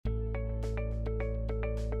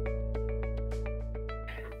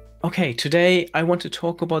Okay, today I want to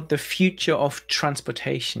talk about the future of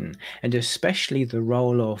transportation and especially the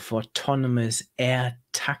role of autonomous air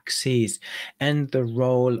taxis and the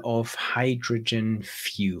role of hydrogen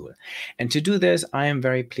fuel. And to do this, I am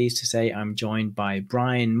very pleased to say I'm joined by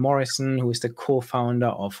Brian Morrison, who is the co-founder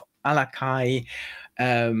of Alaka'i.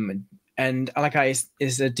 And Alaka'i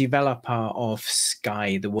is a developer of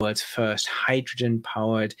Skai, the world's first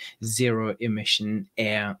hydrogen-powered zero-emission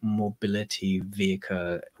air mobility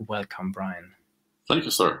vehicle. Welcome, Brian. Thank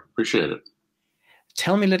you, sir. Appreciate it.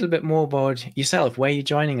 Tell me a little bit more about yourself. Where are you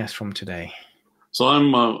joining us from today? So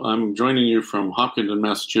I'm joining you from Hopkinton,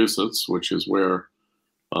 Massachusetts, which is where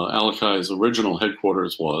Alaki's original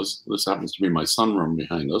headquarters was. This happens to be my sunroom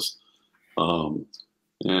behind us,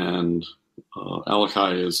 and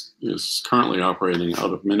Alaki is currently operating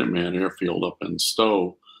out of Minuteman Airfield up in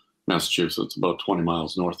Stowe, Massachusetts, about 20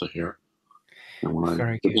 miles north of here. And when I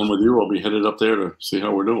Very get good. done with you, I'll be headed up there to see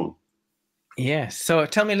how we're doing. Yes. So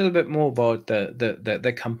tell me a little bit more about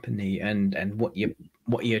the company and what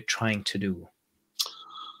you're trying to do.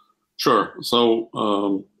 Sure.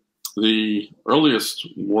 So the earliest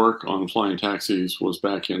work on flying taxis was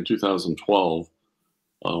back in 2012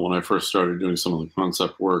 when I first started doing some of the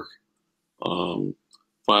concept work.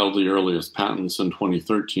 Filed the earliest patents in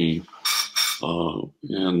 2013, and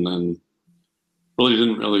then really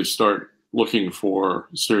didn't really start looking for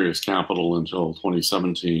serious capital until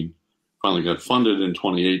 2017. Finally got funded in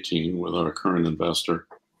 2018 with our current investor,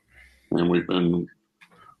 and we've been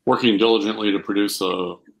working diligently to produce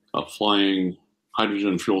a flying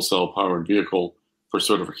hydrogen fuel cell powered vehicle for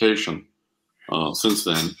certification. Since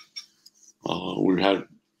then, we've had a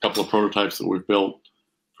couple of prototypes that we've built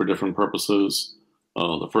for different purposes.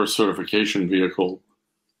 The first certification vehicle,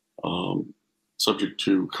 subject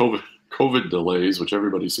to COVID delays, which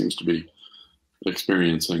everybody seems to be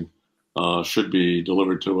experiencing, should be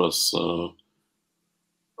delivered to us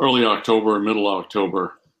early October, middle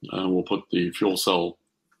October, and we'll put the fuel cell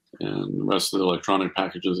and the rest of the electronic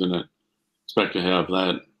packages in it. Expect to have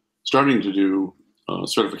that starting to do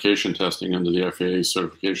certification testing under the FAA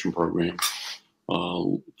certification program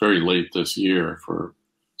very late this year for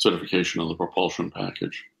certification of the propulsion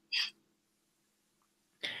package.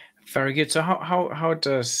 Very good. So how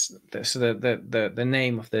does this, the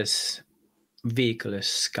name of this vehicle is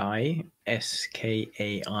Skai,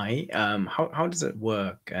 Skai. How does it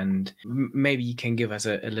work? And maybe you can give us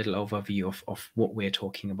a little overview of what we're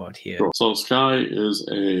talking about here. Sure. So Skai is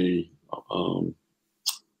a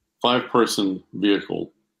 5-person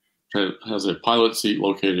vehicle. It has a pilot seat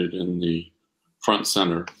located in the front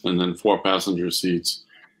center and then 4 passenger seats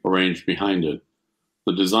arranged behind it.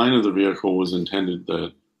 The design of the vehicle was intended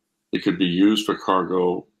that it could be used for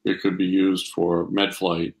cargo, it could be used for med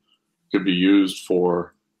flight, could be used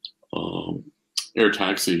for air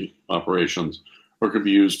taxi operations, or it could be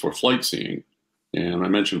used for flight seeing. And I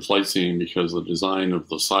mentioned flight seeing because the design of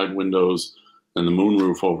the side windows and the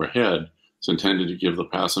moonroof overhead is intended to give the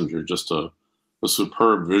passenger just a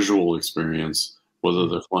superb visual experience, whether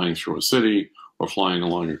they're flying through a city or flying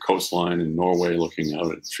along a coastline in Norway looking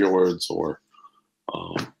out at fjords. Or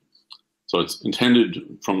so it's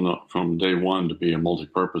intended from day one to be a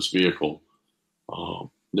multi-purpose vehicle.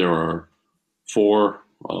 There are 4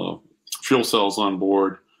 fuel cells on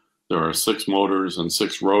board. There are 6 motors and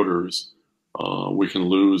 6 rotors. We can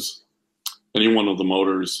lose any one of the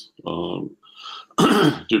motors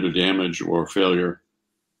due to damage or failure.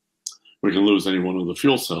 We can lose any one of the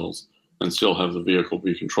fuel cells and still have the vehicle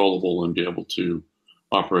be controllable and be able to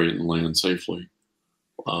operate and land safely.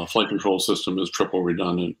 Flight control system is triple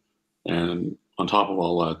redundant, and on top of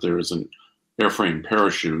all that, there is an airframe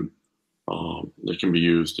parachute that can be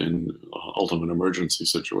used in ultimate emergency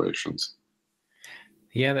situations.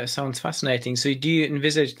 Yeah, that sounds fascinating. So do you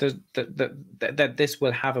envisage that this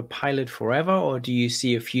will have a pilot forever, or do you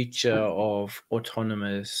see a future of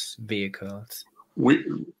autonomous vehicles?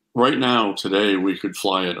 Right now, today, we could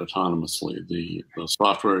fly it autonomously. The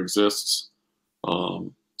software exists.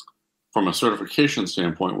 From a certification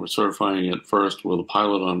standpoint, we're certifying it first with a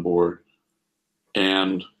pilot on board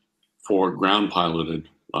and for ground piloted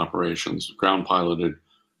operations. Ground piloted,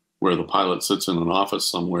 where the pilot sits in an office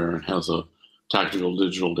somewhere and has a tactical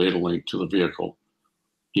digital data link to the vehicle.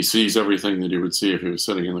 He sees everything that he would see if he was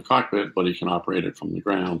sitting in the cockpit, but he can operate it from the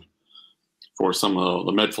ground. For some of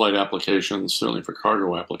the med flight applications, certainly for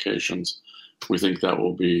cargo applications, we think that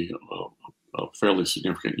will be a fairly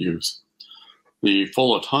significant use. The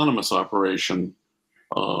full autonomous operation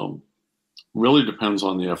really depends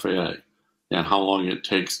on the FAA and how long it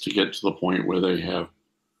takes to get to the point where they have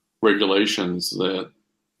regulations that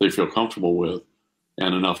they feel comfortable with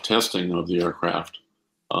and enough testing of the aircraft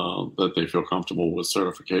that they feel comfortable with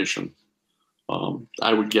certification.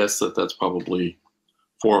 I would guess that that's probably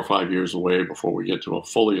 4 or 5 years away before we get to a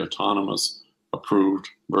fully autonomous approved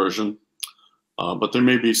version. But there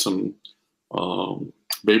may be some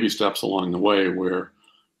baby steps along the way where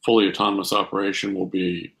fully autonomous operation will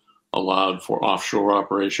be allowed for offshore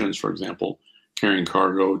operations, for example, carrying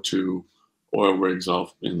cargo to oil rigs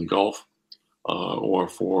off in the Gulf, or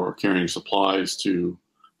for carrying supplies to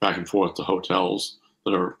back and forth to hotels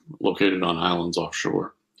that are located on islands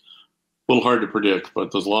offshore. A little hard to predict,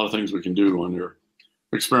 but there's a lot of things we can do under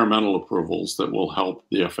experimental approvals that will help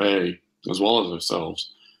the FAA, as well as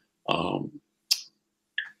ourselves,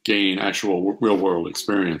 gain actual real-world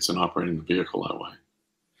experience in operating the vehicle that way.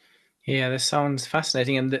 Yeah, this sounds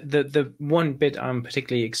fascinating. And the one bit I'm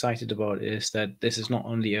particularly excited about is that this is not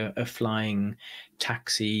only a flying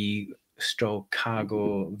taxi stroke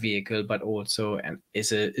cargo vehicle, but also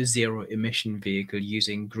is a zero emission vehicle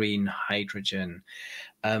using green hydrogen.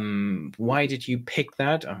 Why did you pick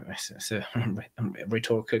that? It's a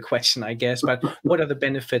rhetorical question, I guess, but what are the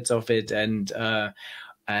benefits of it, and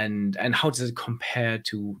how does it compare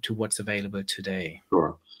to what's available today?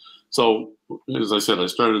 Sure. So, as I said, I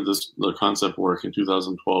started the concept work in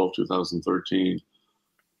 2012, 2013.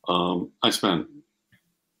 I spent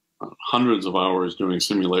hundreds of hours doing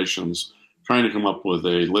simulations trying to come up with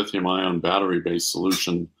a lithium-ion battery-based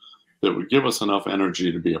solution that would give us enough energy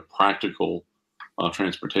to be a practical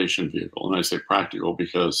transportation vehicle. And I say practical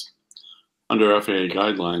because under FAA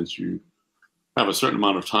guidelines, you have a certain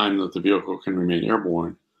amount of time that the vehicle can remain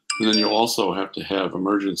airborne, and then you also have to have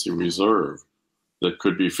emergency reserve that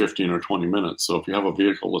could be 15 or 20 minutes. So if you have a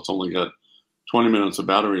vehicle that's only got 20 minutes of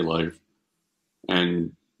battery life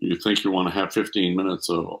and you think you want to have 15 minutes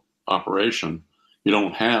of operation, you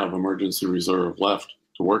don't have emergency reserve left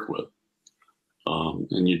to work with.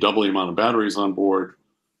 And you double the amount of batteries on board,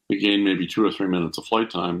 you gain maybe 2 or 3 minutes of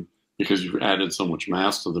flight time because you've added so much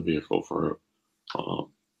mass to the vehicle for a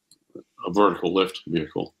vertical lift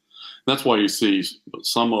vehicle. That's why you see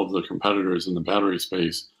some of the competitors in the battery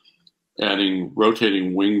space adding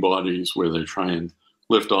rotating wing bodies where they try and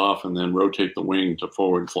lift off and then rotate the wing to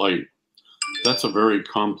forward flight. That's a very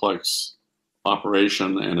complex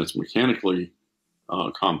operation, and it's mechanically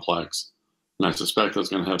complex. And I suspect that's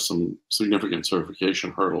going to have some significant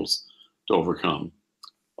certification hurdles to overcome.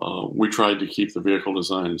 We tried to keep the vehicle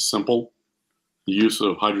design simple. The use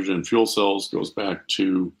of hydrogen fuel cells goes back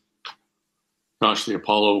to, gosh, the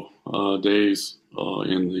Apollo days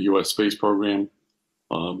in the US space program.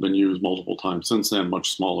 Been used multiple times since then,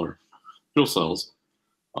 much smaller fuel cells.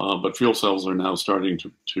 But fuel cells are now starting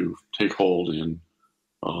to take hold in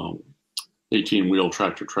 18-wheel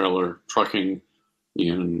tractor-trailer trucking,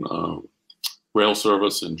 in rail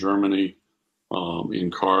service in Germany,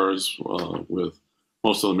 in cars, with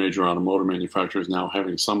most of the major automotive manufacturers now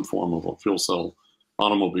having some form of a fuel cell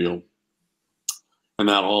automobile. And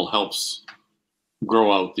that all helps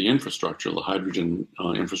grow out the infrastructure, the hydrogen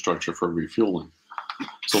infrastructure for refueling.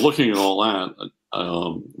 So looking at all that,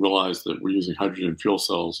 realize that we're using hydrogen fuel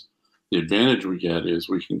cells. The advantage we get is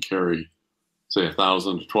we can carry, say,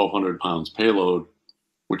 1,000 to 1,200 pounds payload,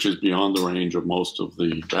 which is beyond the range of most of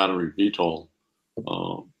the battery VTOL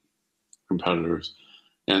competitors.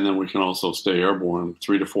 And then we can also stay airborne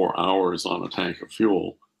 3 to 4 hours on a tank of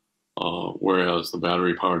fuel, whereas the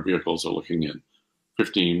battery-powered vehicles are looking at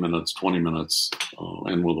 15 minutes, 20 minutes,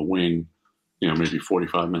 and with a wing, maybe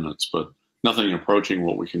 45 minutes, but nothing approaching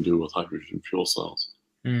what we can do with hydrogen fuel cells.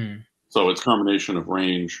 So it's a combination of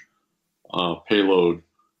range, payload,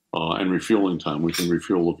 and refueling time. We can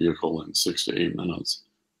refuel the vehicle in 6 to 8 minutes.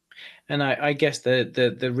 And I guess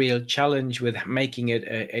the real challenge with making it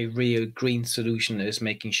a real green solution is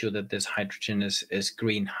making sure that this hydrogen is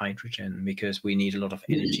green hydrogen, because we need a lot of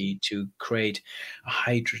energy to create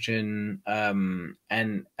hydrogen,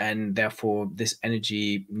 and therefore this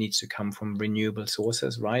energy needs to come from renewable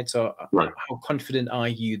sources, right? So how confident are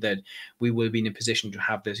you that we will be in a position to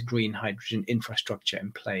have this green hydrogen infrastructure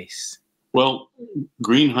in place? Well,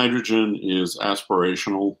 green hydrogen is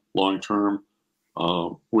aspirational long-term.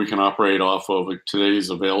 We can operate off of today's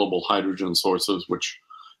available hydrogen sources, which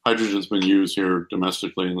hydrogen's been used here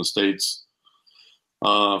domestically in the States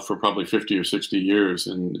for probably 50 or 60 years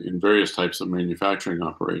in various types of manufacturing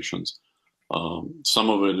operations. Some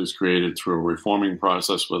of it is created through a reforming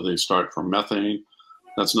process where they start from methane.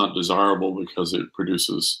 That's not desirable because it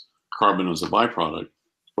produces carbon as a byproduct,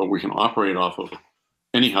 but we can operate off of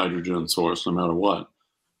any hydrogen source no matter what.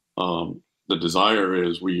 The desire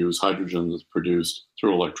is we use hydrogen that's produced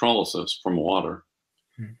through electrolysis from water.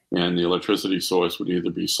 And the electricity source would either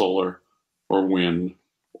be solar or wind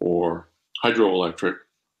or hydroelectric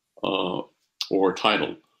or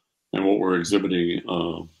tidal. And what we're exhibiting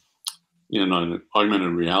in an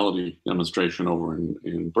augmented reality demonstration over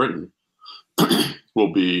in Britain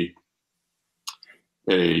will be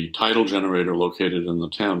a tidal generator located in the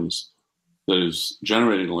Thames that is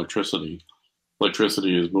generating electricity.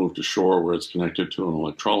 Electricity is moved to shore where it's connected to an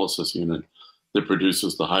electrolysis unit that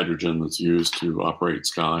produces the hydrogen that's used to operate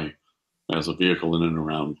Skai as a vehicle in and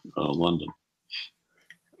around London.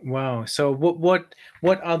 Wow. So what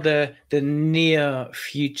are the near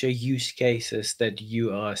future use cases that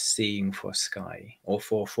you are seeing for Skai, or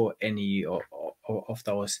for any of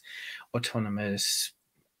those autonomous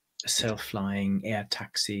self-flying air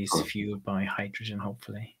taxis fueled by hydrogen,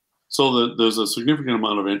 hopefully? So there's a significant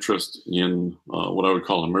amount of interest in what I would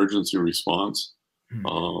call emergency response.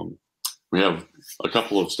 We have a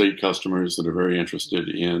couple of state customers that are very interested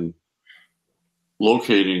in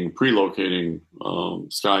pre-locating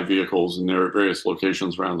Skai vehicles in their various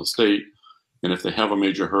locations around the state. And if they have a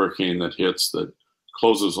major hurricane that hits that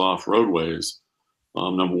closes off roadways,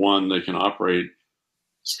 number one, they can operate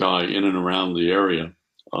Skai in and around the area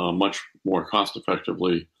much more cost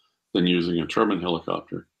effectively than using a turbine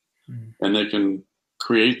helicopter. And they can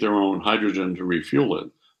create their own hydrogen to refuel it.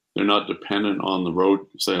 They're not dependent on the road,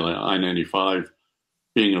 say like I-95,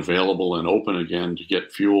 being available and open again to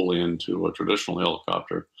get fuel into a traditional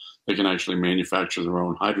helicopter. They can actually manufacture their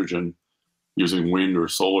own hydrogen using wind or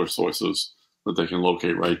solar sources that they can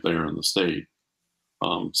locate right there in the state.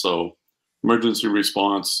 So emergency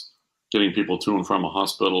response, getting people to and from a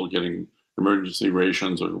hospital, getting emergency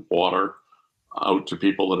rations or water out to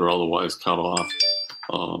people that are otherwise cut off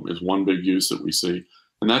is one big use that we see.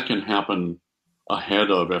 And that can happen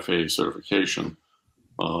ahead of FAA certification.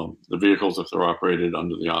 The vehicles, if they're operated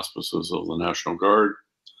under the auspices of the National Guard,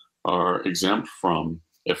 are exempt from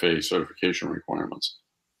FAA certification requirements.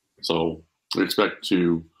 So we expect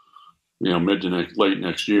to, mid to late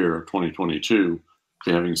next year, 2022,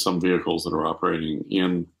 be having some vehicles that are operating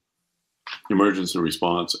in emergency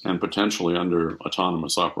response and potentially under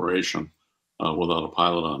autonomous operation without a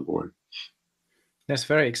pilot on board. That's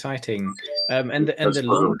very exciting. And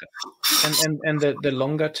the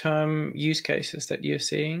longer term use cases that you're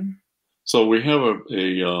seeing? So we have a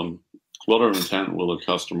letter of intent with a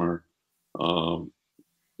customer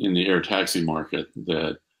in the air taxi market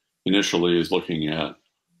that initially is looking at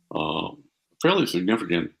fairly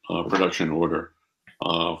significant production order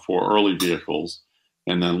for early vehicles,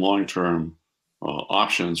 and then long-term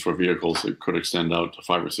options for vehicles that could extend out to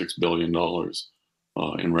 $5 or $6 billion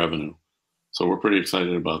in revenue. So we're pretty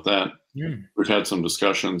excited about that. We've had some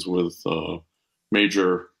discussions with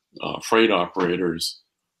major freight operators,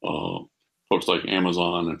 folks like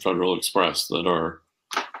Amazon and Federal Express, that are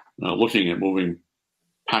looking at moving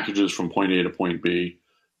packages from point A to point B,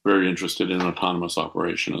 very interested in autonomous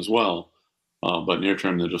operation as well. But near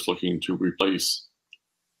term, they're just looking to replace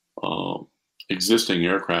existing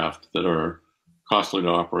aircraft that are costly to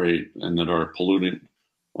operate and that are polluting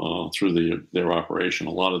through their operation.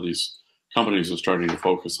 A lot of these companies are starting to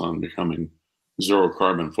focus on becoming zero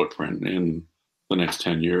carbon footprint in the next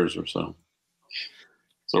 10 years or so.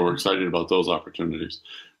 So we're excited about those opportunities.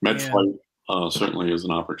 Medflight certainly is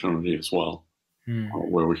an opportunity as well,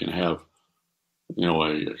 where we can have,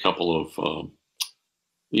 a couple of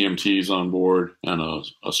EMTs on board and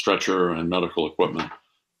a stretcher and medical equipment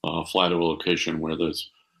fly to a location where there's,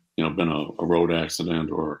 been a road accident,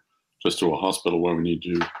 or just to a hospital where we need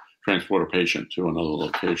to transport a patient to another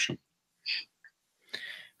location.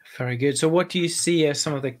 Very good. So what do you see as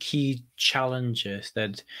some of the key challenges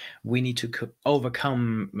that we need to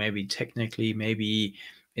overcome, maybe technically, maybe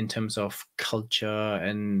in terms of culture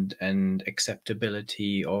and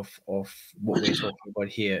acceptability of what we're talking about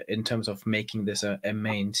here, in terms of making this a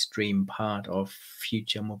mainstream part of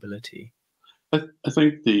future mobility? I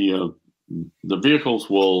think the vehicles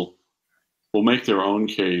will make their own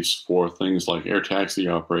case for things like air taxi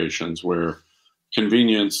operations, where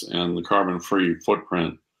convenience and the carbon-free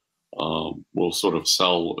footprint will sort of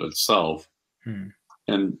sell itself.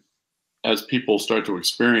 And as people start to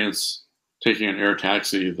experience taking an air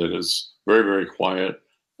taxi that is very, very quiet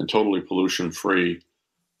and totally pollution-free,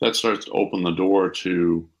 that starts to open the door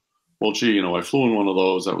to, well, gee, I flew in one of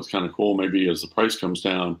those. That was kind of cool. Maybe as the price comes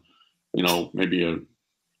down, maybe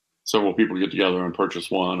several people get together and purchase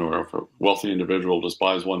one, or if a wealthy individual just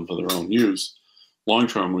buys one for their own use. Long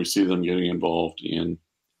term, we see them getting involved in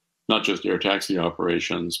not just air taxi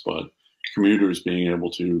operations, but commuters being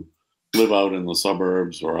able to live out in the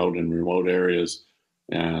suburbs or out in remote areas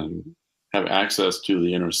and have access to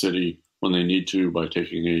the inner city when they need to by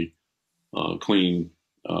taking a clean,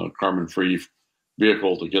 carbon-free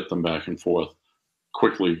vehicle to get them back and forth.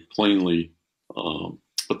 quickly, cleanly.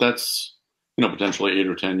 But that's, potentially 8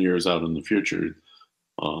 or 10 years out in the future.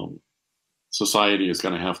 Society is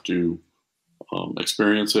going to have to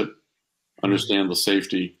experience it, understand the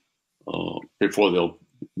safety before they'll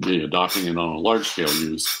be adopting it on a large scale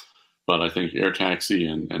use. But I think air taxi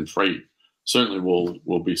and freight certainly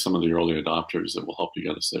will be some of the early adopters that will help to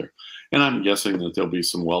get us there. And I'm guessing that there'll be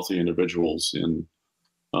some wealthy individuals in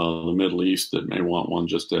the Middle East that may want one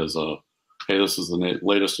just as a, hey, this is the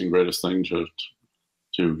latest and greatest thing to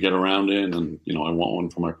get around in, and I want one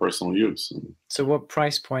for my personal use. So what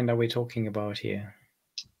price point are we talking about here?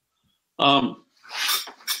 I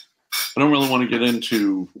don't really want to get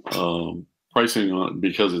into pricing on,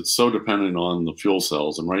 because it's so dependent on the fuel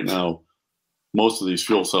cells. And right now, most of these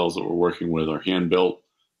fuel cells that we're working with are hand built,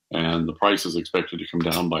 and the price is expected to come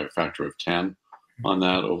down by a factor of 10 on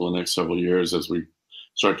that over the next several years as we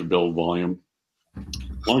start to build volume.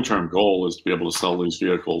 Long-term goal is to be able to sell these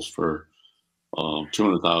vehicles for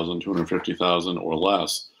 200,000, 250,000 or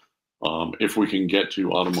less if we can get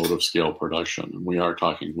to automotive scale production. And we are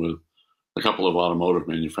talking with a couple of automotive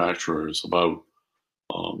manufacturers about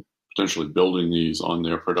potentially building these on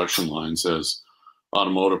their production lines. As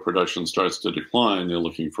automotive production starts to decline, they're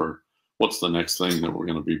looking for what's the next thing that we're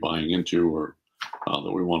going to be buying into or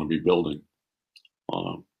that we want to be building.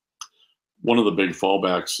 One of the big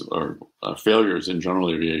fallbacks or failures in general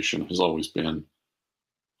aviation has always been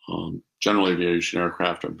general aviation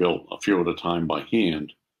aircraft are built a few at a time by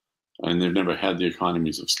hand, and they've never had the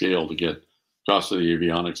economies of scale to get cost of the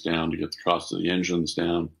avionics down, to get the cost of the engines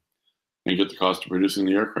down, and get the cost of producing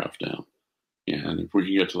the aircraft down. And if we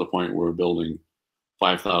can get to the point where we're building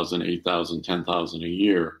 5,000, 8,000, 10,000 a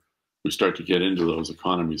year, we start to get into those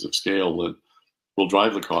economies of scale that will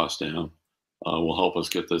drive the cost down, will help us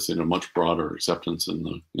get this into much broader acceptance in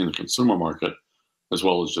the consumer market, as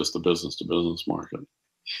well as just the business-to-business market.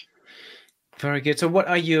 Very good. So what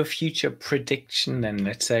are your future prediction then?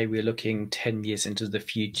 Let's say we're looking 10 years into the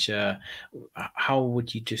future. How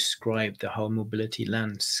would you describe the whole mobility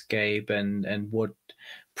landscape, and what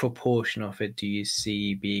proportion of it do you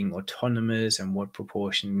see being autonomous, and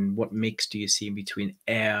what mix do you see between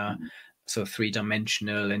air, so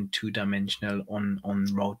 3-dimensional, and 2-dimensional on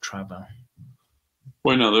road travel?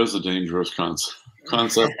 Well, no, there's a dangerous concept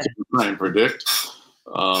to try and predict.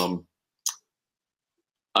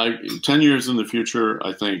 10 years in the future,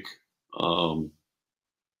 I think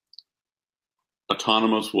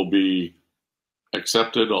autonomous will be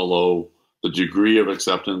accepted, although the degree of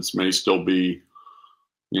acceptance may still be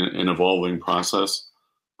an evolving process.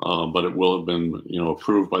 But it will have been,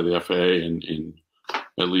 approved by the FAA in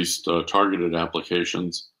at least targeted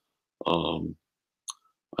applications.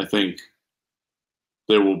 I think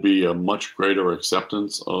there will be a much greater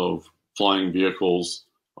acceptance of flying vehicles,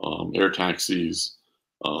 air taxis,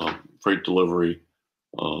 freight delivery,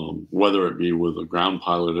 whether it be with a ground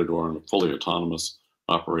piloted or in a fully autonomous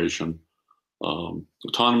operation.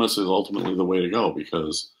 Autonomous is ultimately the way to go,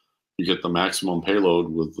 because you get the maximum payload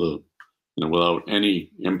with without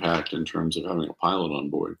any impact in terms of having a pilot on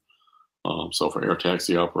board. So for air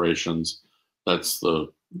taxi operations, that's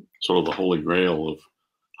the sort of the holy grail of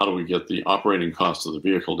how do we get the operating cost of the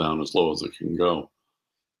vehicle down as low as it can go.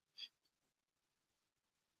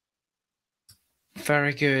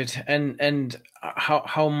 Very good. And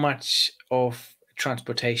how much of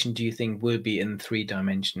transportation do you think will be in 3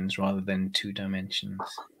 dimensions rather than 2 dimensions?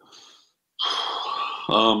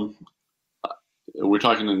 We're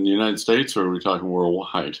talking in the United States, or are we talking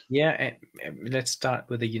worldwide? Yeah, let's start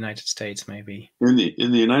with the United States, maybe. In the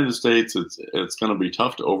United States, it's going to be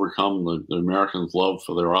tough to overcome the Americans' love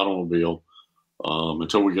for their automobile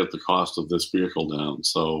until we get the cost of this vehicle down.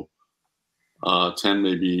 So 10,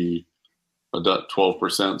 maybe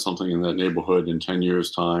 12%, something in that neighborhood in 10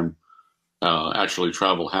 years' time. Actually,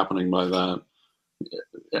 travel happening by that.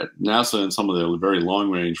 NASA, in some of the very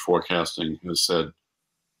long-range forecasting, has said,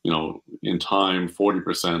 in time,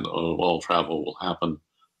 40% of all travel will happen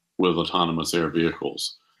with autonomous air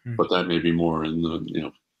vehicles. But that may be more in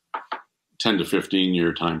the 10 to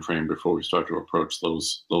 15-year time frame before we start to approach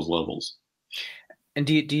those levels. And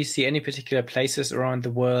do you see any particular places around the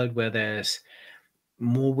world where there's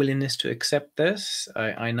more willingness to accept this?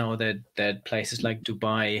 I know that places like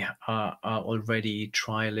Dubai are already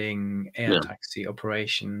trialing air taxi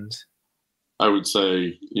operations. I would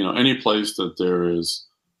say, any place that there is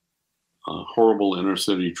horrible inner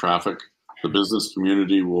city traffic, the business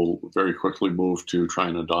community will very quickly move to try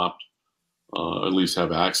and adopt, at least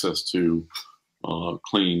have access to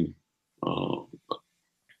clean,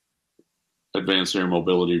 advanced air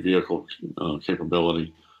mobility vehicle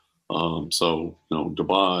capability. So,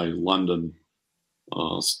 Dubai, London,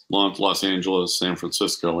 Los Angeles, San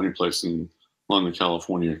Francisco, any place along the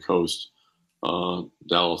California coast,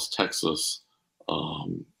 Dallas, Texas,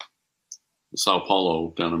 Sao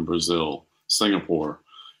Paulo down in Brazil, Singapore.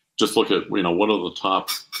 Just look at, what are the top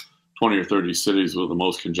 20 or 30 cities with the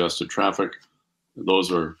most congested traffic.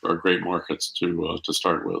 Those are great markets to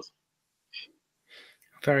start with.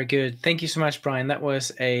 Very good. Thank you so much, Brian. That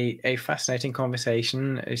was a fascinating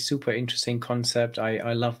conversation, a super interesting concept.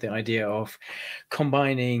 I love the idea of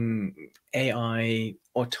combining AI,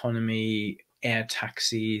 autonomy, air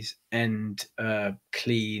taxis, and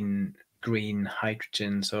clean green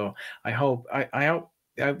hydrogen. So I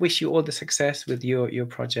wish you all the success with your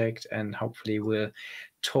project, and hopefully we'll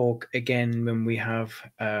talk again when we have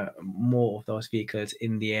more of those vehicles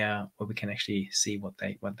in the air where we can actually see what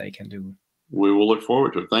they can do. We will look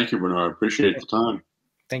forward to it. Thank you, Bernard. Appreciate the time.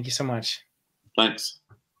 Thank you so much. Thanks.